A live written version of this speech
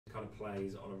kind of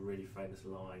plays on a really famous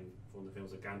line from the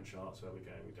films of Gantt charts, where we're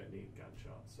going, we don't need Gantt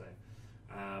charts. So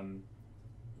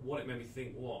what it made me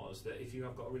think was that if you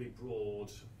have got a really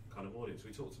broad kind of audience,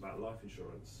 we talked about life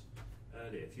insurance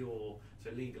earlier, if you're,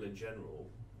 so legal in general,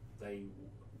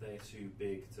 they're too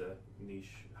big to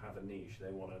have a niche.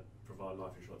 They want to provide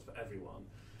life insurance for everyone,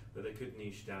 but they could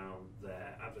niche down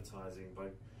their advertising by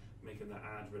making that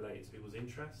ad related to people's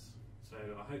interests. So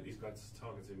I hope these guys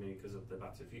targeted me because of the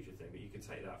Back to the Future thing, but you could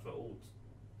take that for all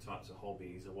types of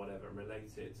hobbies or whatever and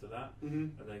relate it to that,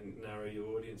 and then narrow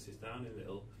your audiences down in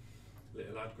little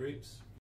ad groups.